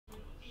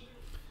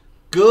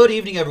Good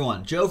evening,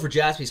 everyone. Joe for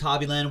Jaspys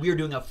Hobbyland. We are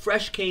doing a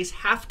fresh case,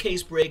 half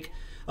case break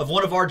of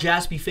one of our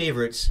Jaspy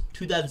favorites,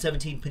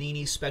 2017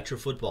 Panini Spectra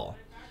football.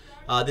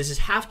 This is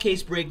half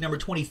case break number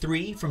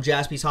 23 from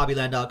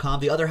JaspysHobbyland.com.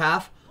 The other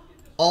half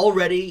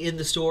already in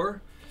the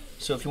store.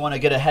 So if you want to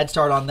get a head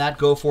start on that,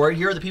 go for it.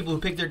 Here are the people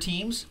who picked their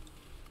teams.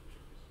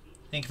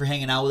 Thank you for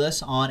hanging out with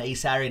us on a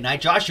Saturday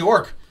night. Josh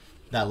York,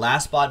 that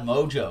last spot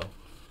mojo.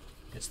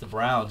 Gets the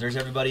Browns. There's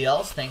everybody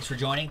else. Thanks for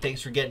joining.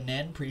 Thanks for getting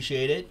in.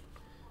 Appreciate it.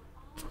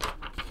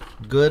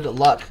 Good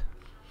luck.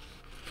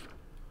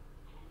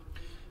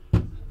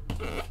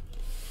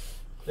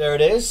 There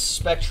it is,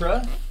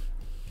 Spectra.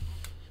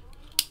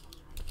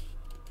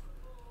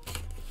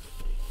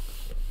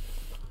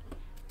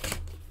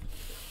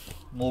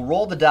 We'll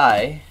roll the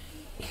die,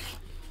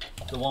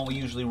 the one we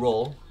usually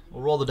roll.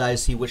 We'll roll the die to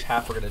see which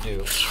half we're going to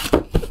do.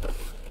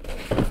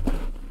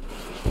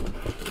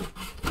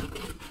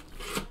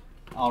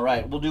 All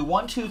right, we'll do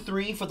 1, 2,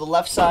 3 for the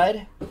left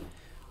side,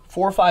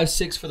 4, 5,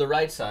 6 for the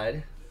right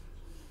side.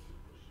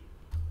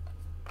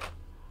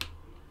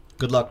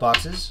 Good luck,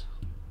 boxes.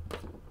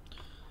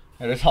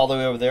 It's all the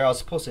way over there. I was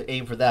supposed to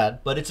aim for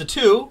that, but it's a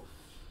 2.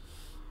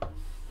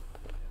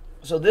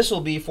 So this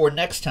will be for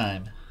next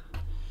time.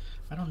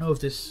 I don't know if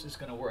this is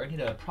going to work. I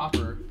need a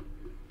proper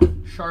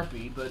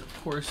Sharpie, but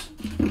of course,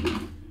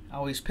 I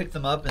always pick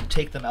them up and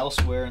take them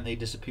elsewhere and they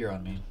disappear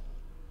on me.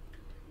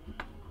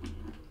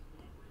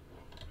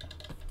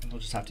 We'll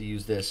just have to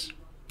use this.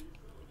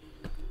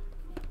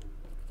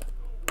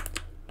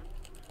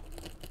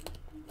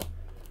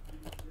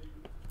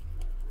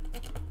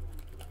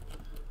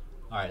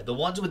 All right, the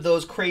ones with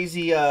those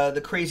crazy,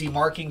 the crazy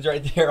markings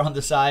right there on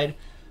the side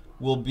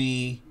will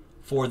be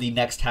for the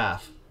next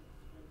half.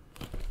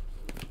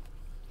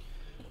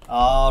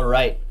 All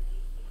right.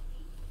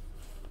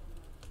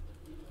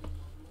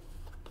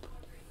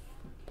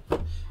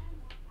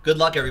 Good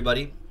luck,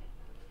 everybody.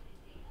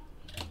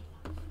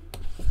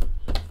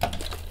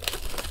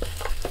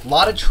 A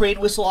lot of trade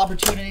whistle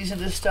opportunities in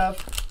this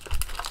stuff.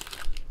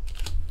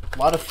 A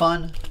lot of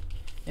fun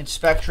in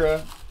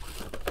Spectra.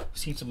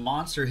 Seen some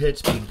monster hits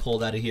being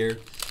pulled out of here,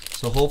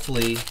 so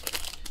hopefully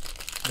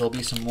there'll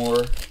be some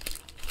more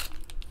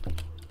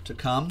to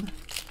come.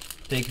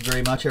 Thank you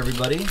very much,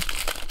 everybody.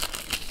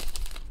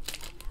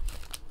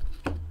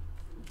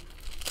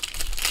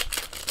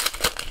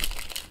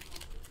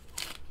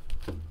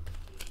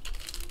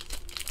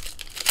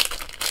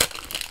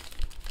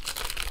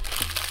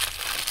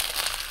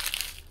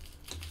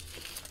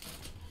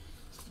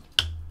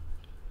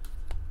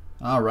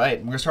 All right,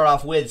 we're going to start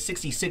off with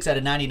 66 out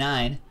of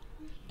 99.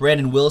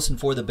 Brandon Wilson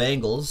for the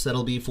Bengals.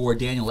 That'll be for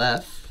Daniel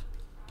F.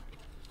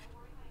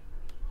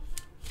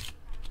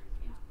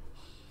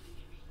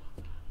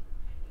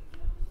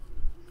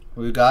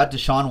 We've got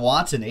Deshaun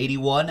Watson,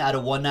 81 out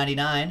of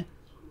 199.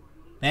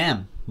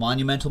 Bam,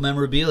 monumental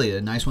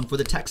memorabilia. Nice one for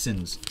the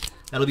Texans.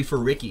 That'll be for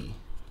Ricky.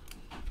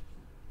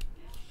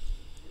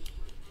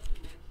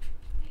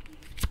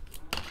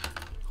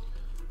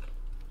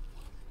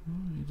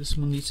 This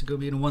one needs to go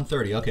be in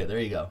 130. Okay, there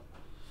you go.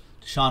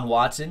 Deshaun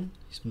Watson.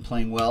 He's been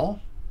playing well.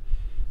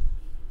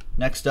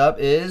 Next up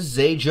is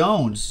Zay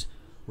Jones,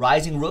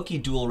 Rising Rookie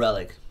Dual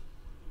Relic.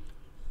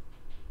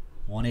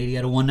 180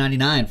 out of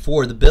 199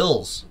 for the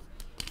Bills.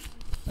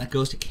 That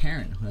goes to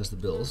Karen, who has the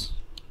Bills.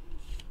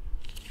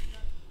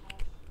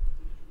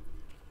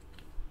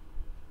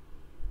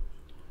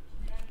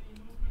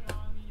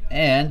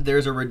 And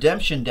there's a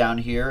redemption down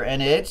here,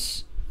 and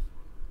it's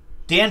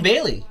Dan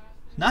Bailey.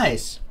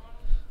 Nice.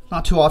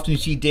 Not too often you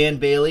see Dan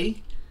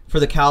Bailey for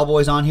the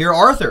Cowboys on here.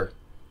 Arthur.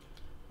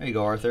 There you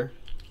go, Arthur.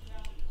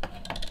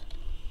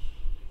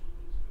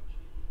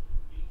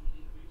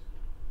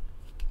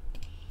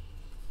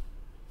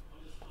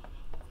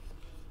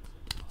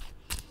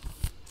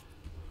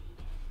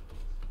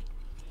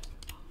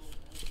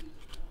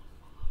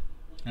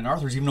 And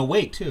Arthur's even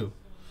awake, too.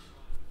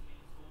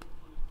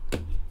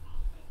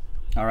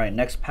 All right,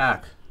 next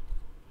pack.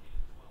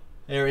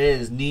 There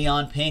is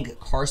Neon Pink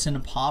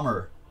Carson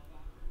Palmer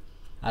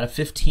out of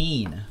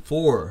 15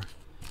 for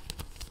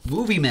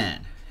Movie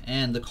Man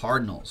and the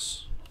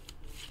Cardinals.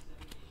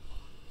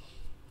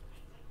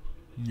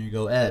 There you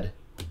go, Ed.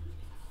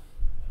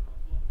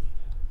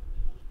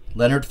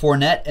 Leonard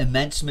Fournette,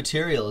 Immense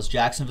Materials,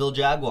 Jacksonville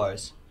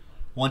Jaguars.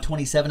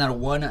 127 out of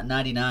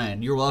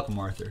 199. You're welcome,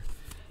 Arthur.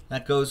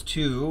 That goes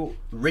to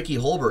Ricky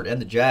Holbert and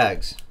the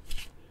Jags.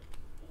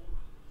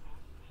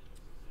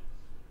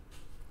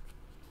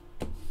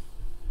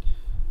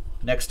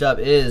 Next up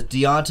is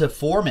Deonta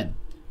Foreman,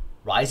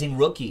 Rising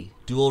Rookie,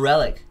 Dual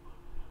Relic.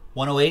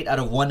 108 out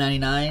of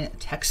 199,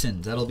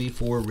 Texans. That'll be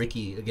for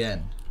Ricky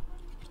again.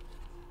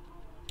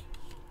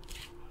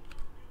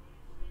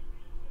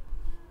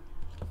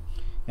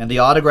 And the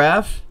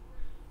autograph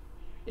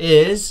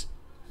is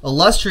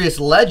Illustrious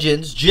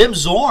Legends, Jim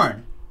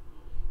Zorn.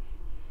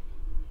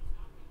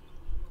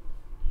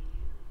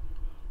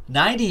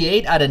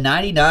 98 out of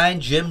 99,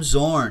 Jim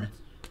Zorn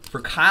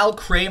for Kyle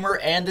Kramer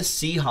and the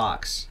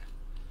Seahawks.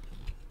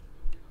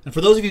 And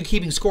for those of you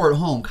keeping score at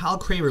home, Kyle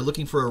Kramer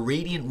looking for a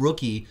Radiant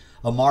rookie,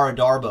 Amara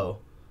Darboh.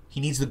 He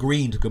needs the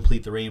green to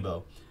complete the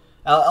rainbow.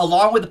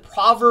 Along with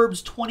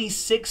Proverbs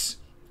 26,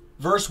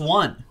 verse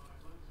 1.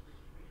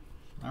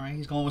 All right,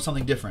 he's going with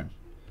something different.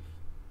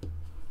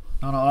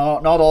 Not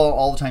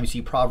all the time you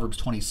see Proverbs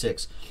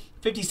 26.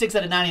 56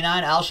 out of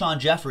 99, Alshon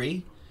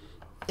Jeffrey.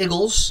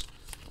 Eagles.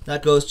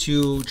 That goes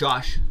to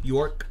Josh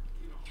York.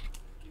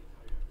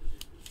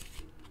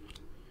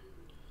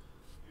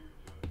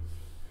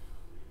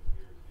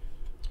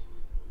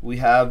 We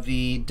have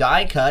the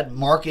die cut,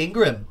 Mark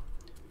Ingram.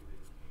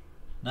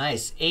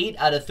 Nice. 8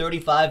 out of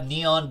 35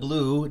 neon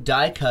blue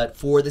die cut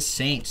for the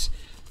Saints.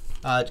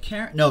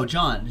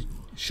 John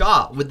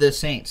Shaw with the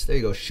Saints. There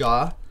you go,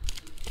 Shaw.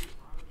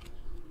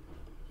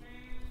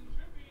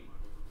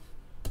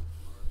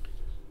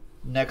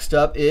 Next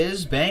up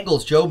is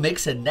Bengals. Joe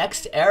Mixon,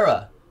 next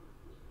era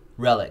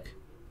relic.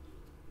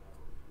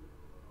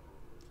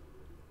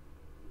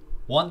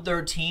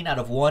 113 out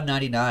of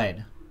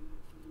 199.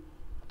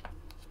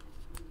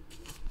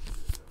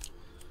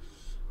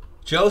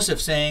 Joseph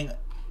saying,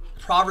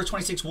 Proverbs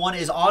 26:1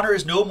 is honor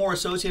is no more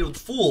associated with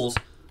fools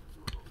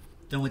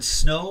than with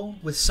snow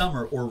with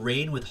summer or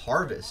rain with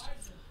harvest.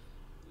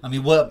 I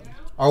mean, what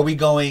are we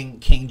going?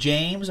 King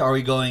James? Are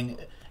we going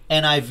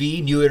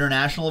NIV, New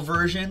International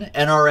Version,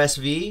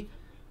 NRSV?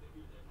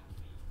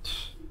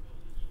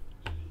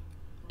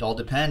 It all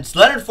depends.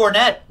 Leonard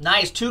Fournette,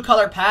 nice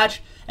 2-color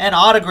patch and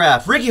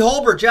autograph. Ricky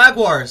Holbert,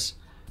 Jaguars.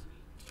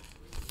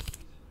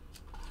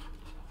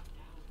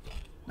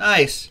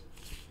 Nice.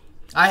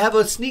 I have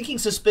a sneaking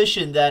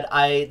suspicion that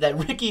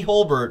Ricky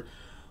Holbert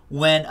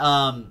went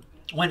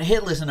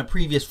hitless in a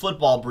previous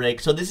football break.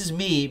 So this is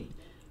me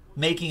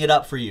making it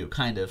up for you,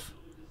 kind of.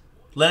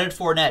 Leonard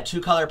Fournette,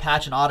 2-color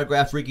patch and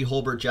autograph. Ricky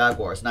Holbert,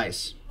 Jaguars.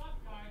 Nice.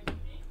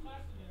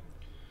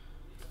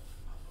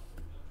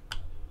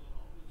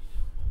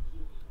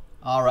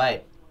 All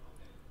right.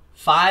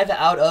 5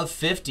 out of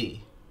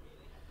 50.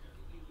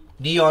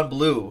 Neon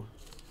blue.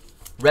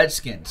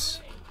 Redskins.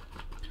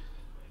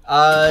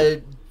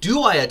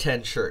 Do I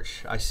attend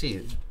church? I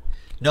see.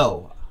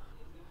 No.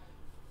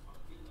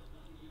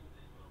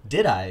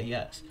 Did I?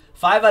 Yes.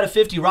 5 out of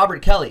 50,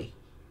 Robert Kelly.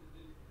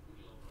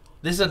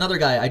 This is another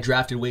guy I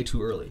drafted way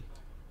too early.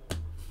 I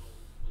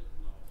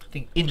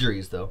think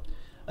injuries, though.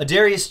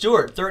 Adarius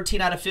Stewart, 13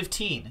 out of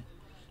 15.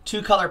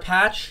 2-color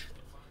patch.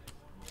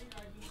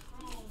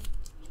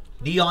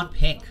 Neon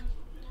pink.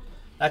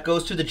 That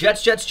goes to the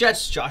Jets,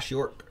 Josh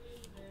York.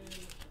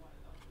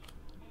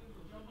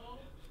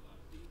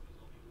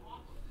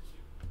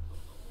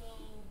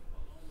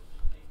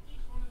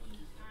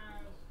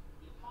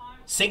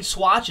 Sync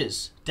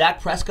swatches.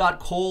 Dak Prescott,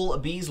 Cole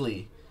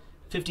Beasley.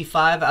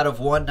 55 out of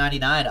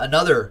 199.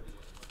 Another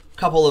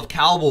couple of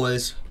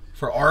Cowboys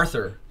for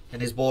Arthur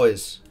and his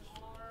boys.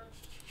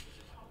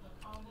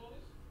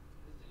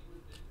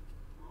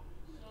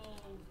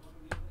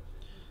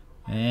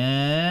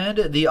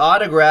 And the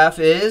autograph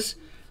is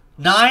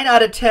 9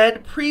 out of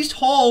 10, Priest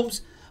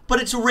Holmes, but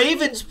it's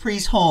Ravens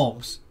Priest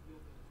Holmes.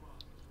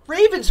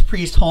 Ravens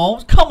Priest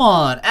Holmes? Come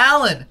on.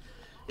 Allen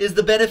is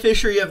the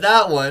beneficiary of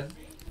that one.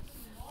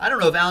 I don't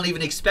know if Allen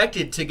even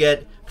expected to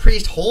get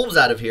Priest Holmes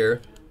out of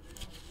here.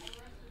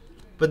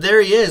 But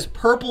there he is.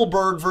 Purple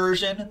Bird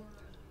version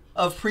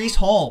of Priest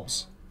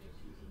Holmes.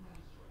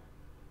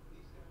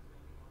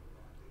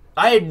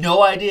 I had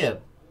no idea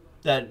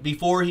that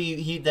before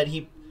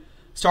he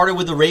started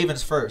with the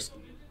Ravens first.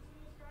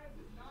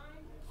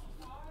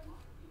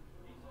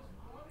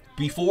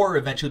 Before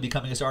eventually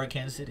becoming a star in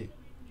Kansas City.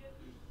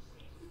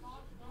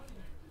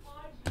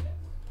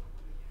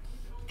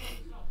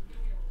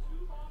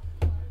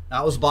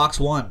 That was box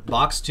 1.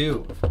 Box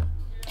 2.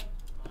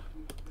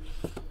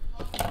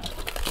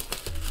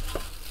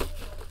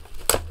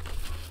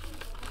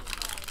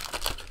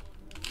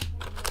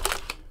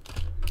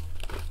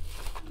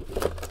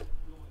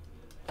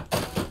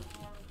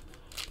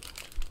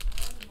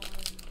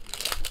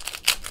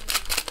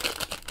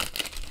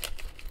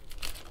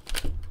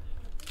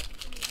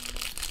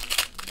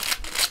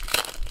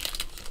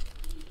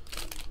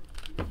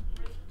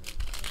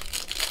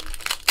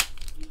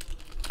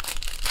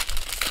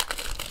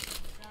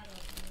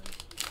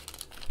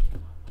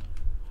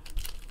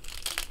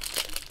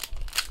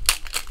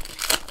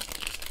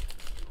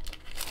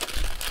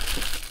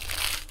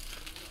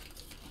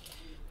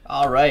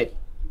 All right.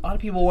 A lot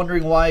of people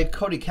wondering why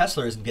Cody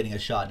Kessler isn't getting a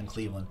shot in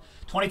Cleveland.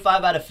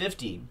 25 out of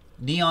 50.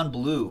 Neon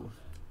blue.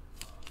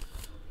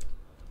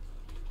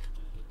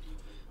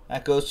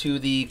 That goes to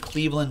the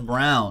Cleveland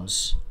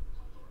Browns.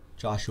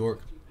 Josh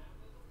York.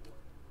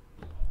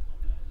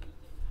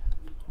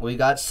 We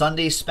got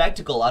Sunday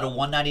Spectacle out of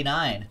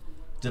 199.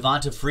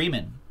 Devonta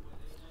Freeman.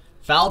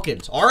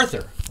 Falcons.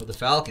 Arthur with the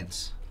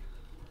Falcons.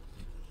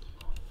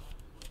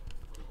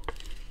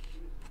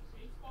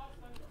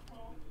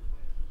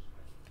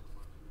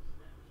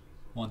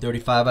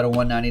 $135 out of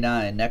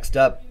 199. Next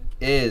up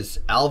is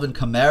Alvin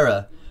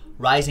Kamara,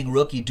 Rising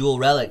Rookie Dual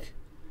Relic,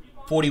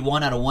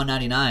 41 out of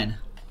 199.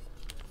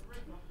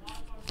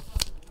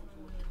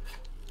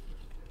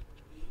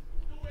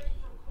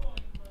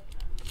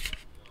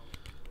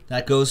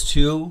 That goes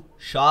to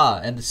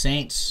Shaw and the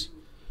Saints.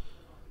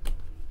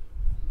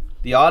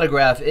 The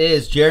autograph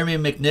is Jeremy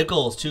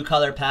McNichols,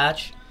 2-color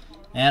patch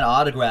and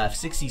autograph,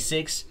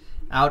 66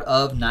 out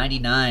of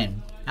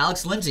 99.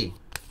 Alex Lindsey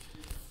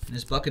and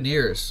his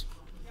Buccaneers.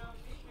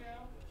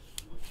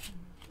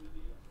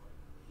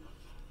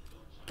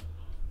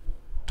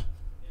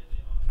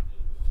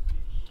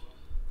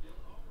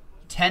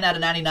 $10 out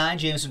of 99,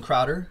 Jamison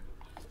Crowder.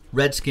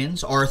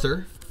 Redskins,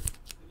 Arthur.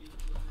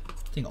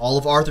 I think all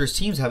of Arthur's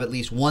teams have at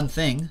least one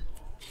thing.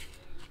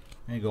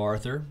 There you go,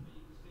 Arthur.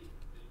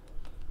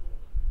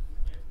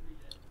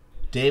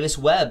 Davis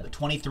Webb,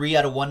 23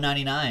 out of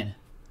 199.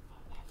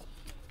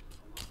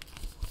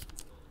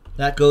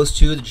 That goes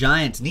to the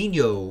Giants.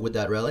 Nino with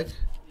that relic.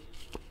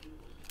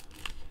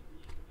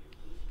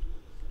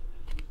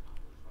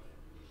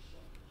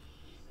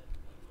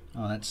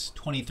 Oh, that's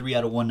 23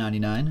 out of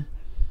 199.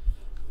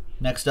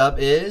 Next up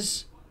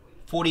is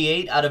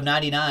 48 out of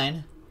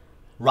 99.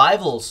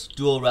 Rivals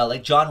dual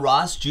relic. John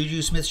Ross,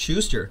 Juju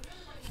Smith-Schuster.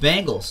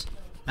 Bengals.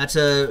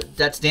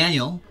 That's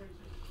Daniel.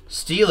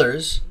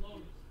 Steelers.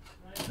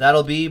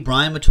 That'll be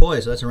Brian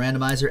Matoy. So that's a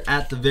randomizer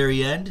at the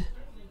very end.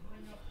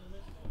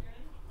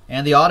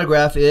 And the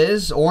autograph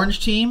is Orange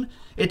Team.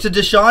 It's a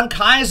Deshaun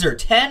Kaiser,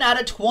 10 out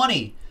of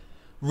 20.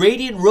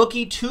 Radiant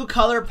Rookie,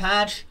 2-color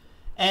patch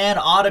and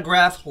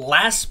autograph.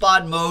 Last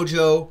spot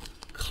mojo.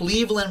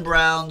 Cleveland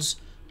Browns,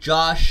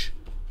 Josh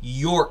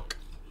York.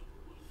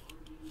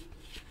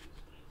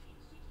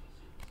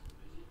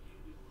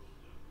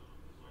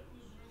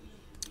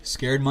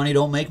 Scared money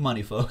don't make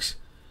money, folks.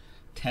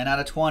 10 out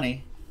of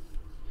 20.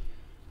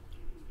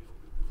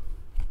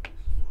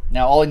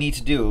 Now all he needs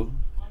to do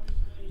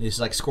is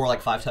score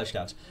 5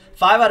 touchdowns.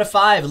 5 out of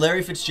 5,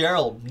 Larry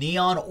Fitzgerald.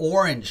 Neon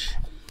Orange.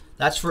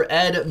 That's for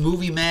Ed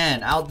Movie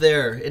Man out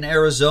there in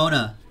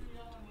Arizona.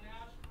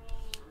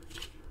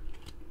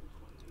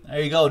 There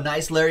you go.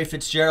 Nice Larry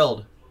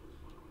Fitzgerald.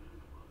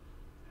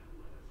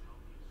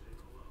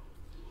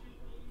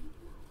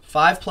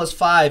 5 plus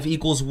 5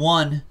 equals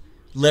 1.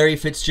 Larry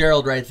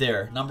Fitzgerald right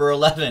there. Number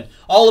 11.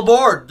 All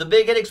aboard. The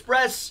Big Hit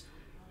Express.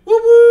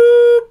 Whoop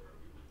whoop.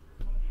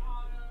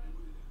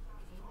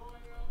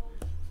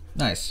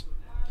 Nice.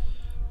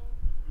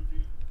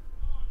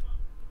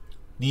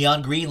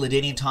 Neon Green,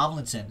 LaDainian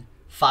Tomlinson.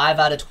 5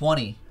 out of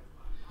 20.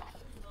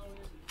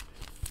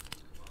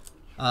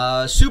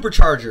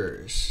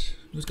 Superchargers.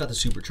 Who's got the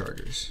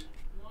Superchargers?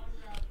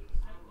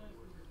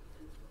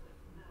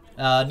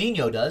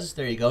 Nino does.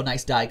 There you go.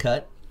 Nice die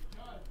cut.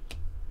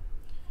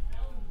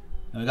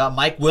 And we got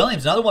Mike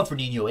Williams. Another one for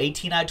Nino.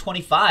 18 out of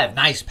 25.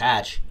 Nice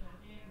patch.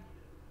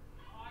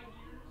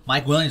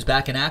 Mike Williams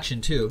back in action,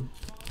 too.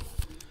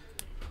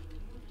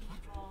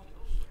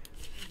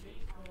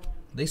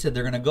 They said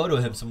they're going to go to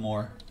him some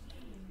more.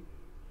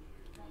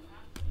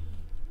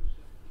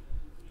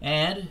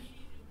 And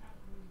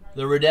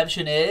the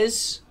redemption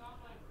is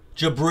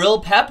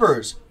Jabril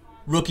Peppers.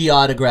 Rookie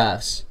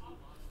autographs.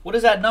 What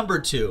is that number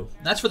to?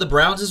 That's for the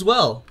Browns as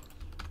well.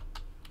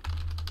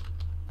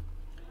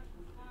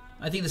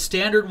 I think the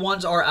standard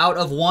ones are out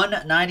of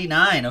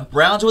 199.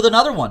 Browns with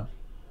another one.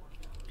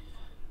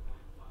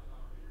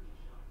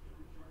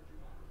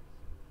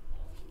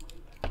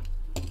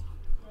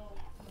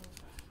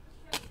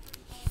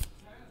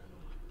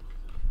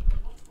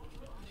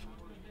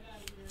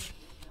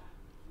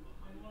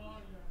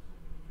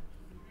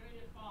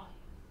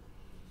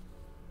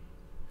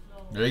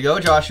 There you go,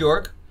 Josh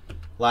York.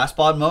 Last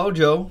spot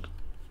mojo.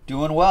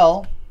 Doing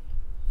well.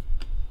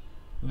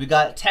 We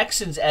got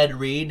Texans Ed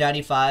Reed,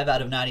 95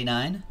 out of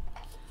 99.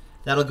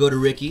 That'll go to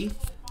Ricky.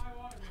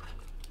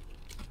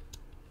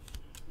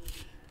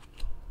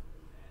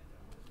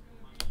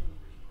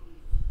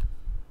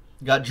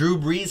 Got Drew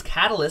Brees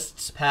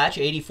Catalysts patch,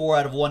 84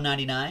 out of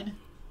 199.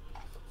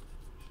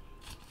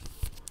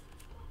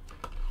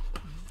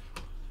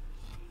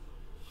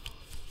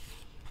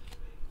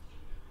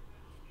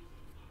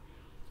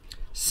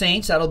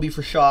 Saints, that'll be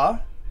for Shaw.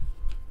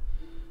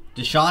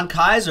 Deshaun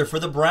Kaiser for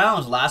the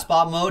Browns. Last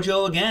spot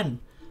mojo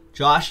again.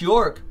 Josh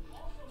York,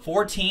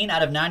 14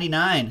 out of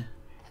 99.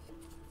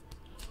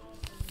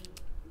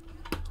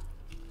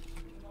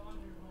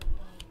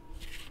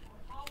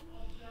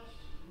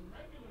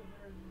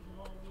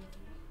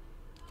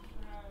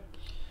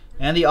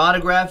 And the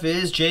autograph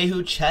is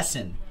Jehu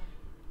Chesson.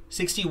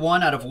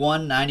 61 out of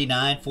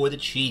 199 for the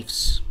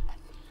Chiefs.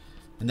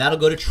 And that'll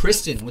go to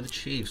Tristan with the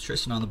Chiefs.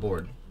 Tristan on the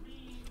board.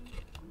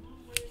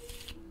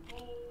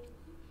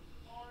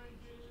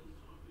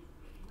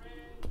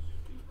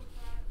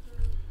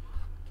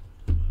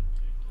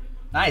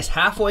 Nice.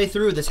 Halfway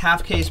through this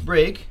half case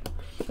break.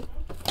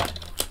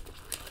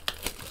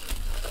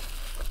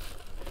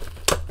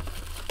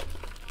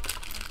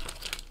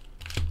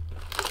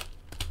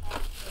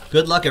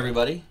 Good luck,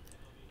 everybody.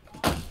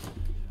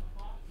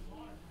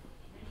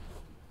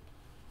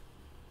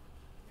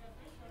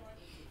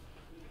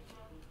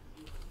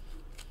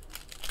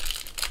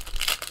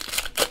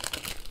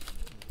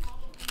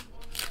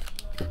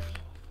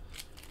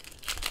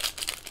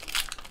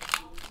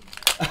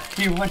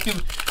 You want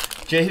him,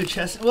 Jehu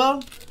Chesson?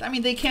 Well, I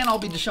mean, they can't all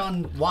be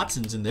Deshaun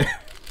Watsons in there.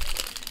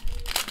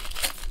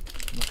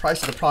 The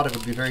price of the product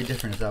would be very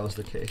different if that was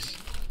the case.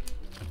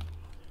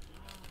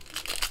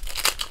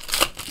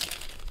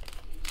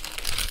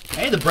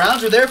 Hey, the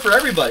Browns are there for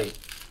everybody.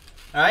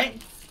 All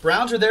right?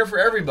 Browns are there for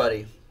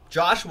everybody.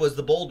 Josh was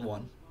the bold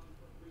one.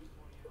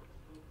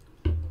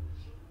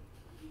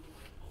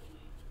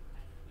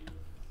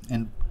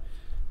 And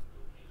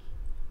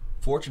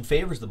fortune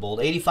favors the bold.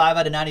 85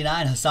 out of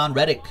 99, Hassan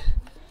Reddick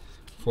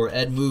for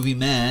Ed Movie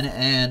Man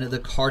and the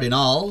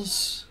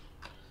Cardinals.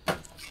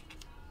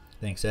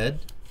 Thanks, Ed.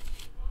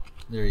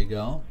 There you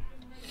go.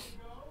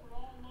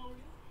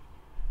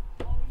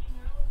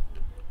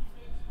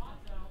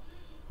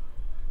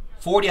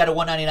 $40 out of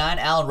 199,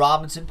 Allen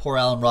Robinson. Poor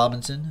Allen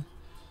Robinson.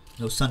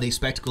 No Sunday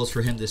spectacles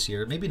for him this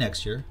year. Maybe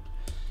next year.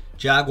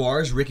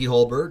 Jaguars, Ricky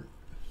Holbert.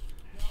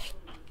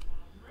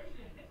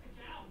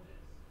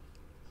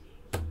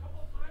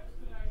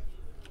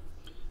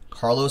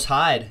 Carlos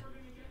Hyde.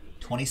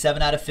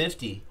 27 out of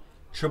 50.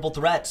 Triple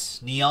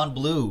threats, neon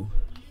blue.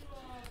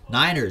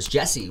 Niners,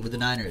 Jesse with the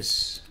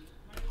Niners.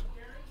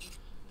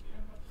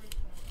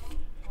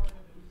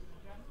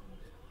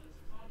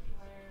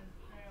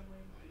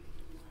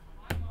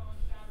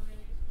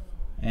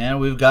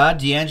 And we've got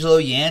D'Angelo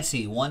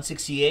Yancey,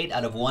 168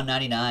 out of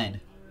 199.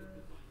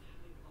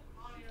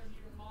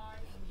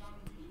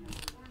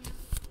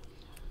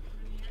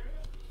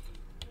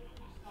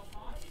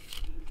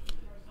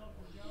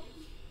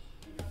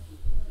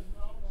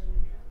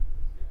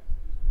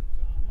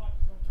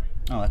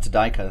 Oh, that's a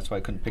die cut. That's why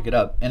I couldn't pick it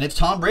up. And it's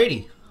Tom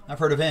Brady. I've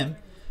heard of him.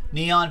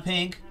 Neon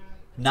pink,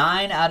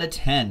 9 out of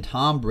 10.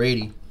 Tom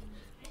Brady.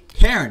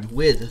 Karen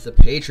with the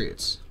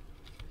Patriots.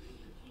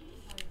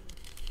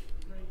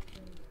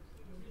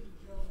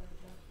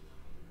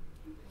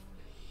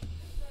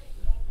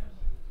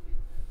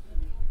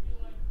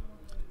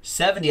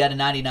 $70 out of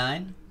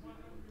 99.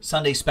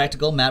 Sunday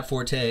Spectacle, Matt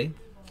Forte.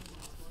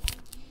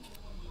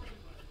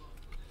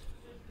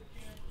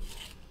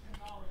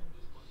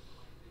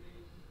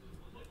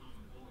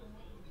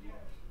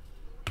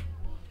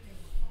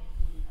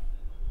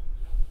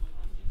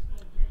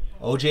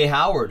 O.J.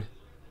 Howard,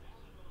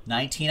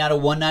 19 out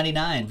of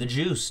 199. The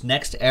Juice,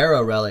 next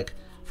era relic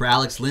for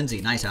Alex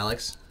Lindsay. Nice,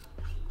 Alex.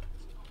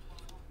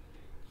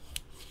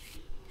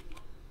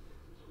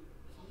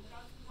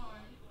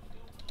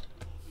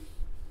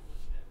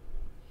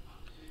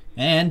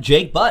 And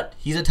Jake Butt,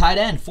 he's a tight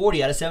end,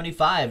 40 out of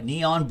 75.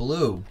 Neon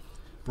blue.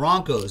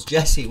 Broncos,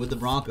 Jesse with the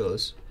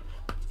Broncos.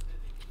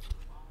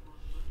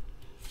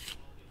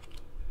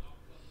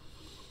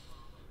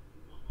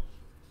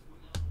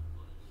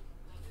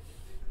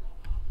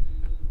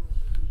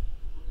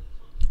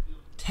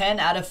 $10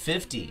 out of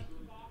 50.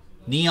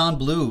 Neon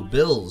blue,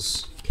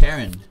 Bills,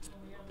 Karen.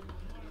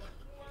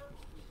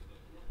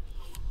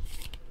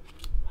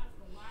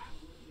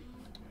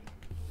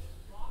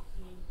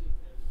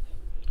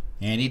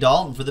 Andy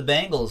Dalton for the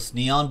Bengals,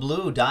 neon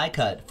blue, die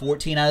cut,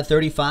 14 out of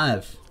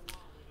 35.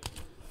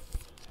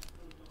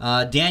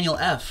 Daniel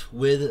F.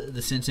 with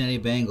the Cincinnati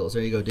Bengals.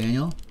 There you go,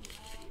 Daniel.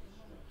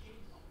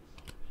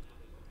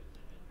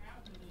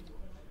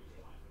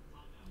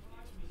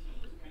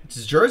 It's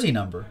his jersey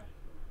number.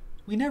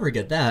 We never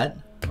get that.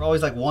 We're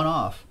always like one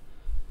off.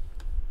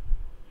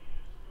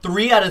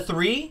 3 out of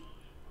 3?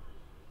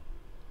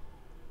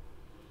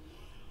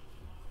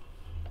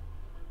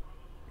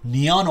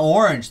 Neon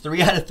orange,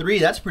 3 out of 3.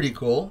 That's pretty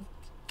cool.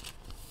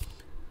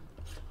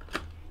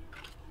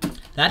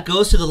 That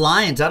goes to the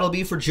Lions. That'll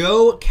be for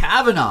Joe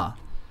Kavanaugh.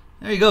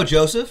 There you go,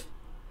 Joseph.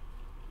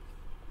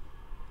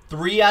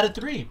 3 out of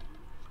 3.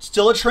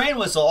 Still a train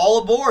whistle. All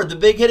aboard the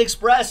Big Hit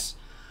Express.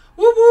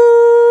 Whoop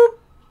whoop.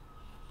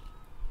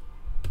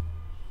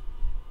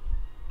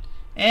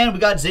 And we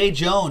got Zay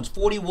Jones,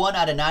 41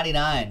 out of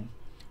 99.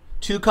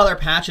 2-color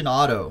patch and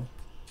auto.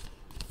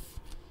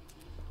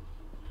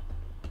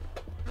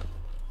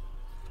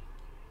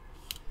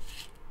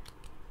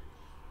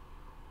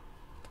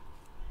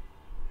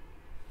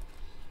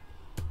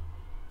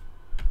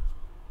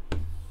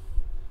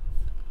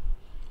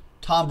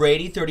 Tom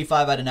Brady,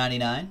 35 out of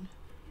 99.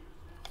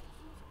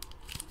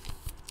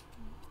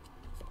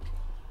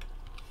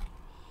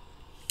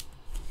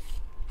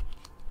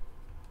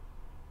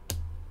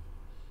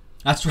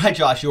 That's right,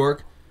 Josh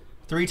York.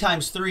 3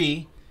 times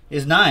 3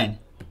 is 9.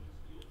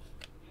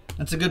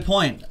 That's a good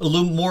point.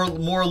 More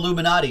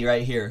Illuminati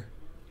right here.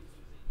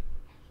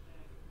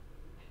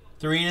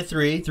 3 and a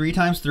 3. 3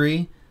 times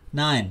 3,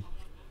 9.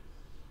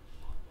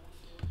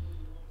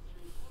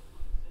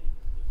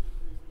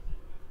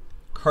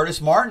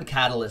 Curtis Martin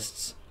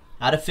catalysts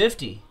out of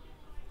 50.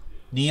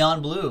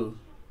 Neon blue,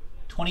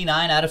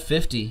 29 out of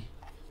 50.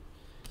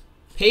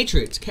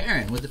 Patriots,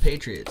 Karen with the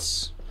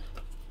Patriots.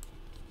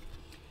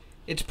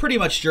 It's pretty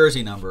much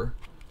jersey number.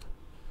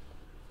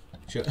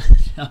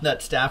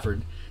 That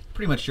Stafford,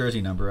 pretty much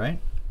jersey number, right?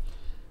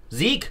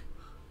 Zeke,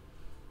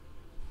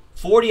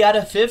 40 out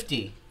of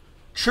 50.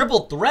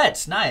 Triple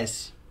threats,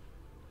 nice.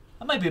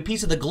 That might be a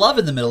piece of the glove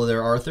in the middle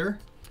there, Arthur.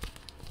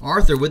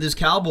 Arthur with his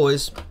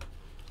Cowboys.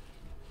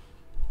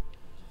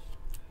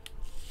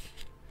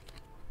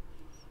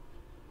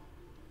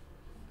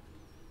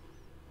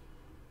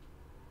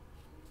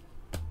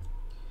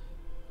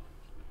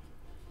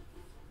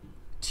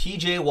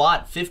 TJ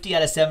Watt, 50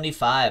 out of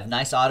 75.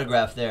 Nice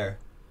autograph there.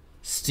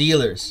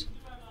 Steelers.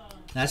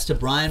 That's to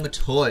Brian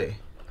Matoy.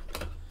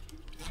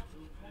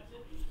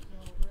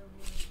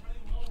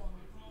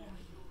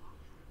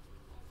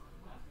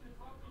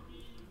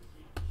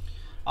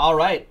 All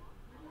right.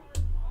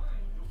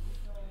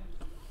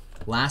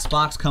 Last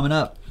box coming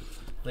up.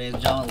 Ladies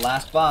and gentlemen,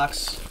 last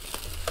box.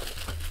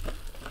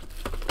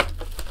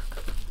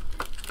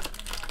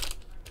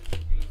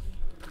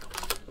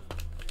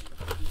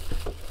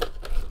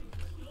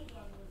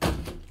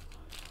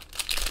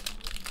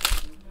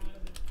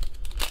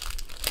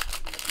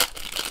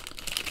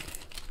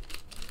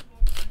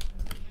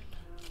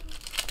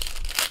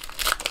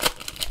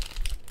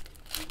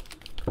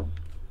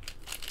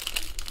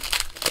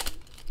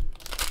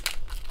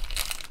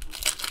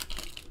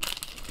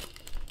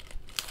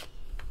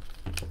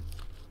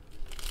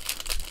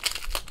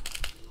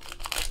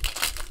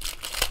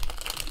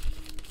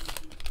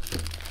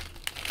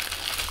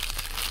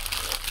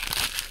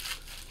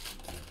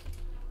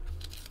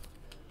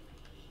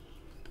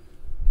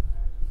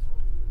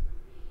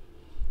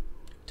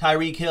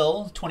 Tyreek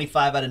Hill,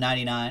 25 out of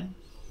 99.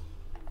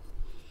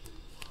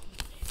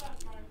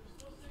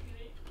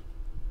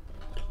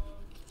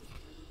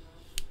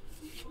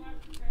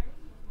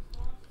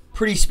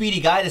 Pretty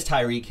speedy guy, this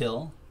Tyreek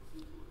Hill.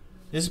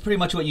 This is pretty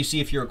much what you see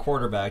if you're a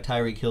quarterback.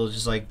 Tyreek Hill is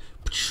just like,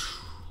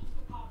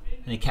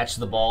 and he catches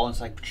the ball, and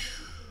it's like,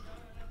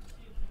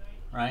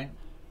 right?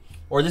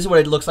 Or this is what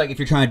it looks like if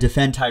you're trying to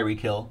defend Tyreek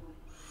Hill.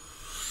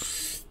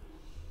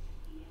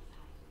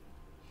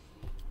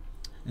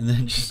 And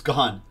then just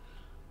gone.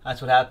 That's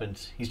what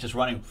happens. He's just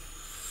running.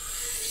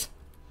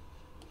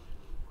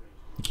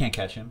 You can't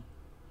catch him.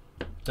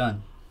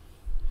 Done.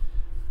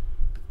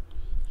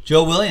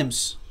 Joe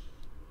Williams.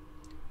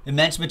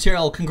 Immense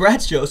material.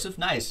 Congrats, Joseph.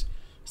 Nice.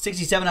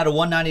 67 out of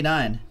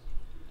 199.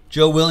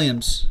 Joe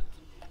Williams.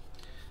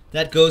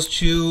 That goes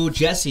to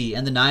Jesse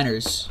and the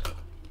Niners.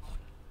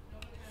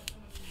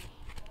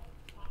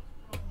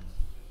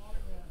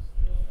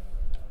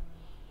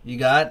 You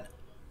got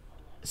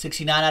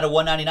 69 out of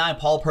 199.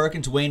 Paul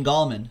Perkins, Wayne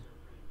Gallman.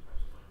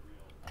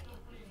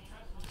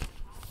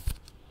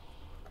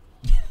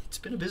 It's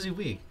been a busy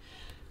week.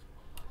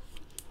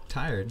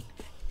 Tired.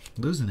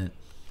 Losing it.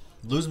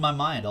 Losing my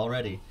mind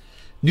already.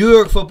 New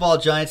York Football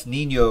Giants,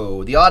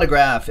 Nino. The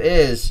autograph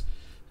is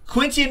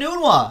Quincy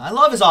Enunwa. I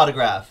love his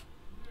autograph.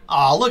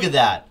 Oh, look at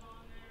that.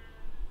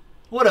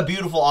 What a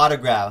beautiful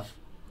autograph.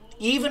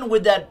 Even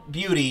with that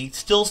beauty,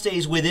 still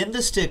stays within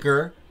the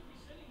sticker.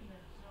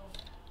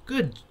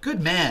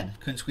 Good man,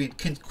 Quincy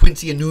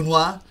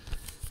Enunwa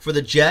for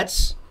the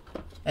Jets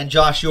and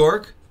Josh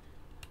York.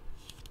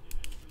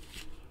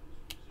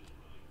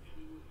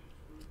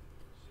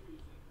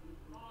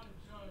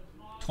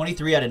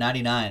 $23 out of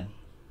 99.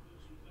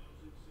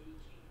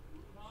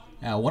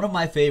 Now, one of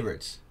my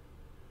favorites.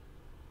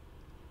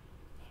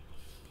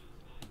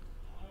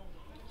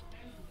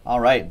 All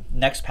right,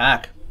 next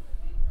pack.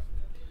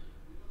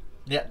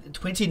 Yeah,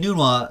 Quincy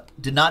Enunwa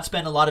did not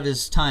spend a lot of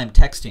his time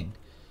texting.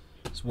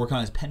 He's working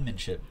on his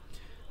penmanship.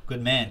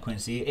 Good man,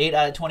 Quincy. 8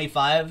 out of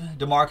 25.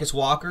 DeMarcus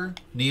Walker,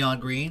 neon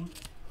green.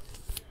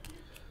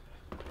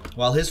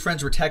 While his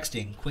friends were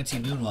texting, Quincy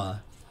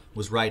Enunwa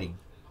was writing.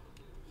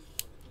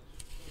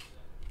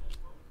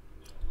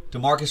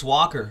 DeMarcus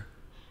Walker,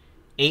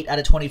 8 out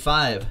of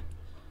 25.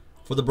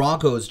 For the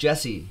Broncos,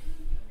 Jesse.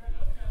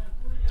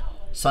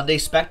 Sunday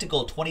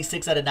Spectacle,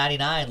 26 out of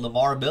 99.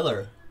 Lamar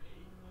Miller.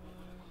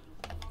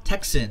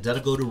 Texans,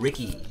 that'll go to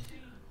Ricky.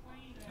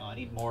 Oh, I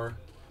need more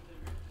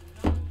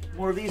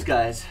of these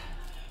guys.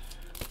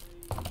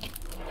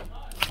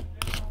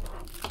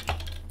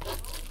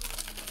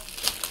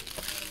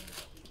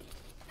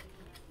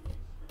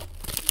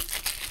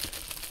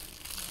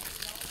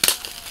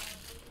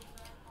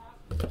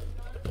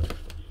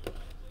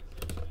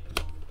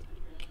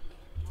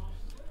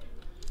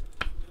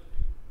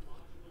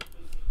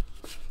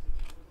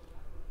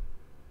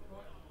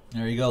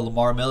 There you go,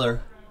 Lamar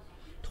Miller,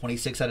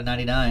 26 out of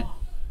 99.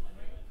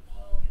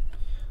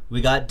 We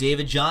got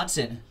David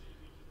Johnson,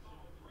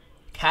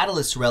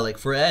 Catalyst relic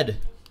for Ed.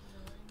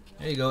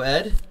 There you go,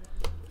 Ed.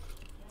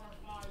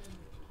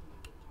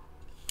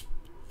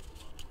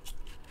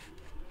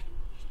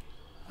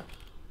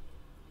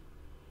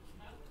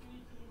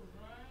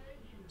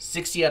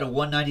 $60 out of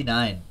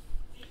 199.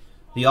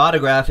 The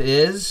autograph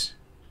is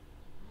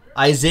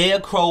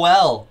Isaiah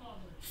Crowell,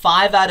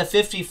 5 out of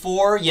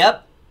 54.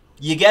 Yep.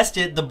 You guessed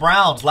it, the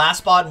Browns. Last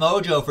spot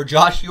mojo for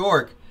Josh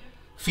York.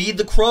 Feed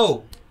the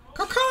crow.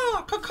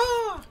 Caw-caw,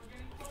 caw-caw.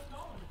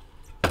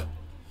 I'm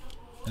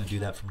going to do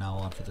that from now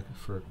on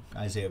for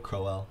Isaiah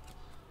Crowell.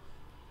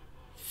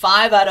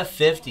 5 out of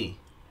 50.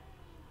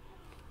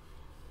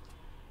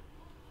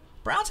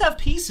 Browns have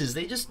pieces.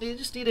 They just need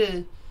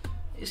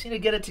to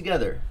get it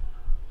together.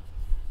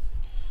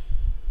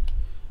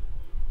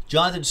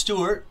 Jonathan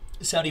Stewart,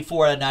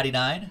 74 out of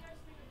 99.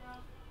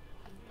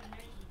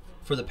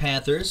 For the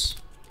Panthers.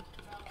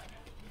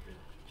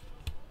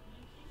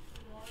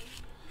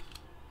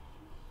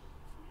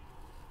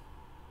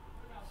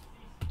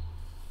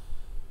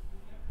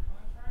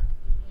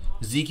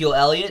 Ezekiel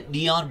Elliott,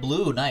 neon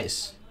blue.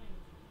 Nice.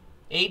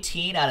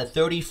 18 out of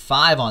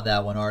 35 on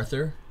that one,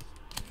 Arthur.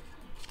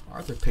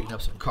 Arthur picking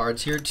up some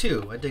cards here,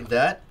 too. I dig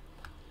that.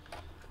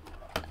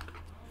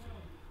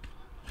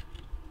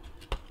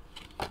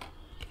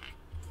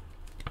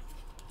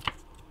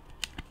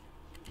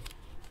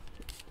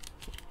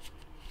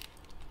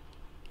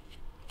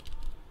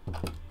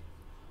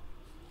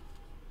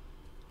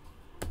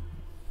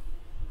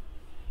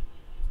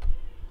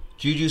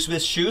 Juju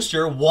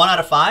Smith-Schuster, 1 out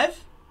of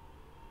 5.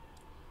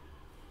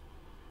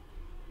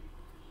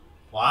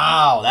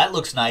 Wow, that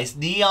looks nice.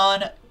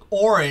 Neon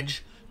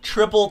orange,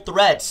 triple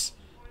threats.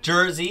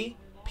 Jersey,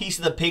 piece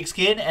of the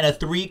pigskin, and a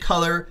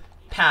 3-color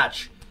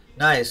patch.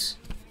 Nice.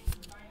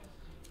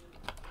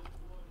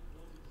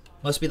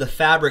 Must be the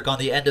fabric on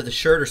the end of the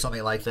shirt or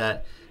something like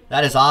that.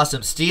 That is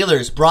awesome.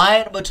 Steelers,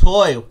 Brian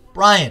Matoy.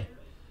 Brian,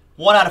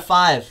 1 out of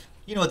 5.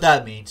 You know what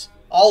that means.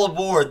 All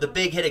aboard the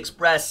Big Hit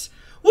Express.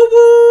 Woo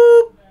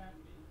woo!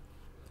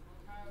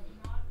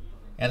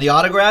 And the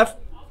autograph,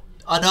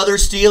 another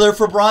Steeler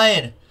for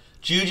Brian.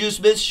 Juju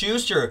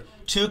Smith-Schuster,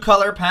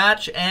 2-color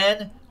patch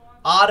and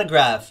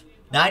autograph.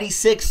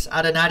 96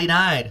 out of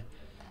 99.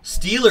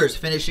 Steelers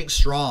finishing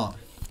strong.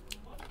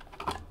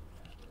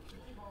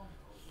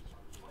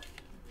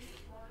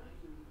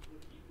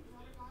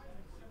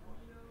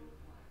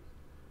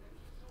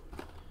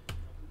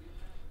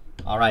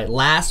 All right,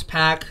 last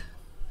pack.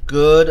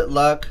 Good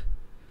luck.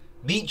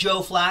 Meet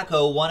Joe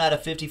Flacco, 1 out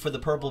of 50 for the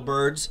Purple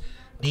Birds.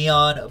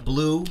 Neon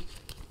blue,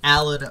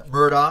 Alan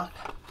Murdoch.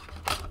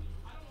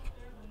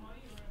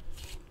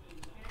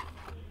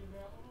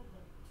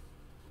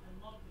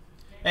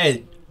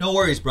 Hey, no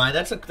worries, Brian.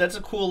 That's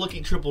a cool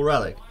looking triple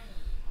relic.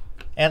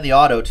 And the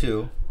auto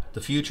too. The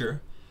future.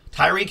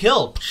 Tyreek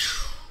Hill.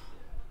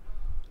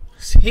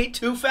 See,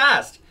 too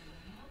fast.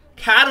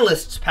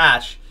 Catalysts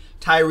patch.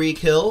 Tyreek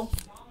Hill.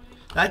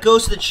 That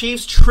goes to the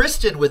Chiefs.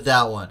 Tristan with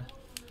that one.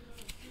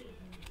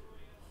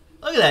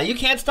 Look at that. You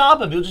can't stop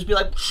him. He'll just be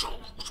like,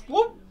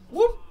 whoop,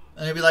 whoop.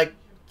 And he'll be like,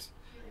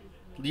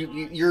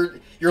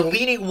 you're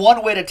leaning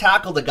one way to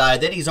tackle the guy,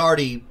 then he's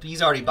already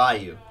by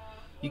you.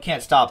 You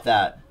can't stop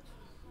that.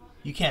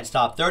 You can't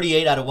stop.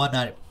 38 out of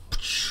 190.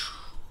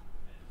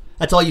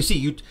 That's all you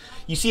see.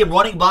 You see him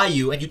running by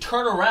you, and you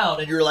turn around,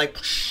 and you're like,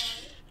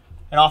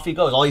 and off he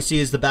goes. All you see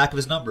is the back of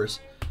his numbers.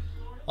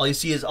 All you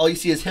see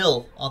is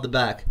Hill on the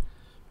back.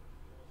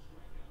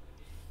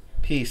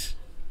 Peace.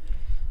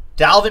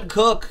 Dalvin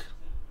Cook,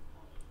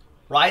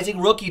 rising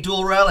rookie,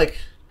 dual relic.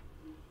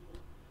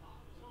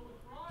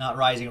 Not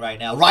rising right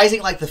now.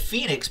 Rising like the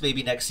Phoenix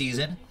maybe next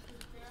season,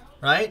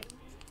 right?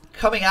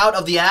 Coming out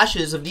of the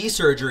ashes of knee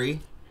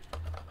surgery.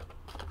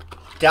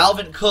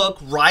 Dalvin Cook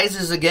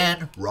rises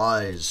again.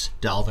 Rise,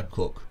 Dalvin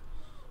Cook.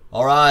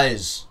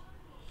 Arise.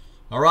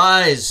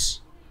 Arise.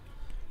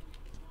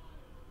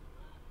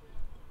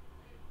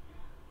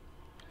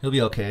 He'll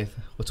be okay.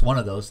 What's one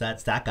of those?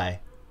 That's that guy.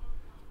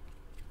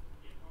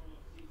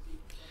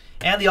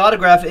 And the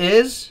autograph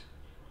is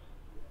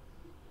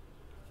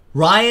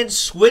Ryan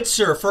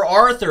Switzer for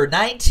Arthur,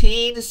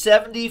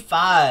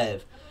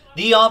 1975.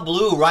 Neon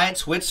blue, Ryan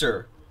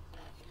Switzer.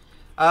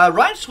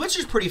 Ryan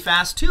Switzer's pretty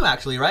fast too,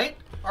 actually, right,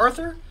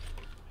 Arthur?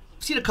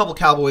 I've seen a couple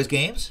Cowboys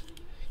games.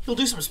 He'll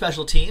do some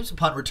special teams, some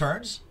punt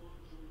returns.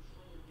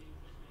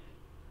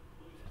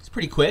 It's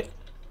pretty quick.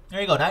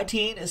 There you go,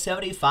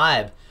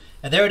 1975.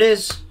 And there it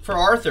is for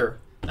Arthur.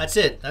 That's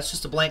it. That's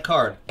just a blank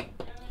card.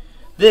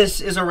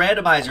 This is a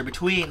randomizer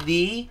between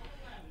the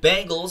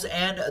Bengals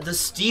and the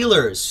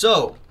Steelers.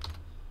 So,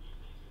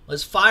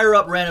 let's fire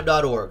up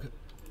random.org.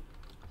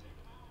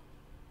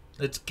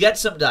 Let's get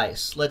some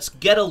dice. Let's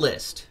get a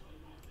list.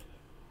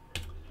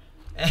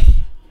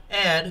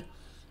 And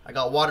I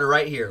got water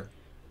right here.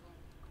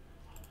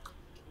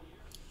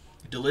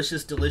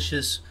 Delicious,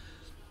 delicious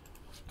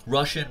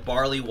Russian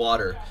barley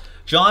water.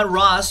 John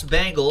Ross,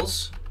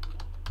 Bengals.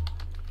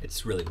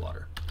 It's really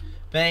water.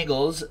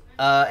 Bengals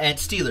and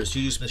Steelers,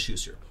 Juju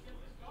Smith-Schuster.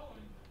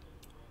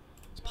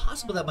 It's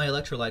possible that my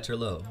electrolytes are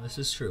low. This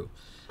is true.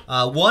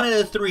 1 and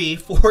a 3,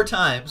 4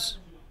 times.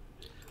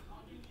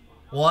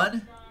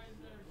 1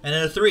 and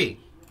then a 3.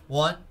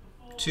 1,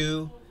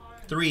 2,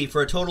 3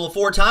 for a total of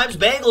 4 times.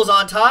 Bengals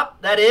on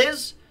top. That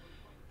is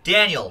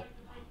Daniel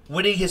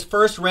winning his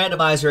first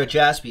randomizer at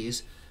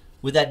Jaspys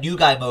with that new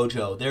guy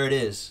mojo. There it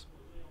is.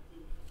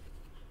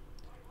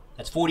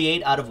 That's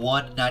 48 out of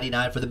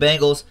 199 for the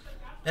Bengals.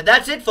 And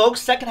that's it,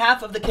 folks. Second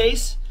half of the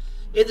case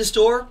in the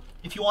store.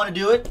 If you want to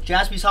do it,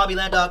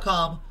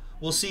 JaspysHobbyland.com.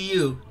 We'll see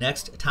you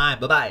next time.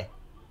 Bye-bye.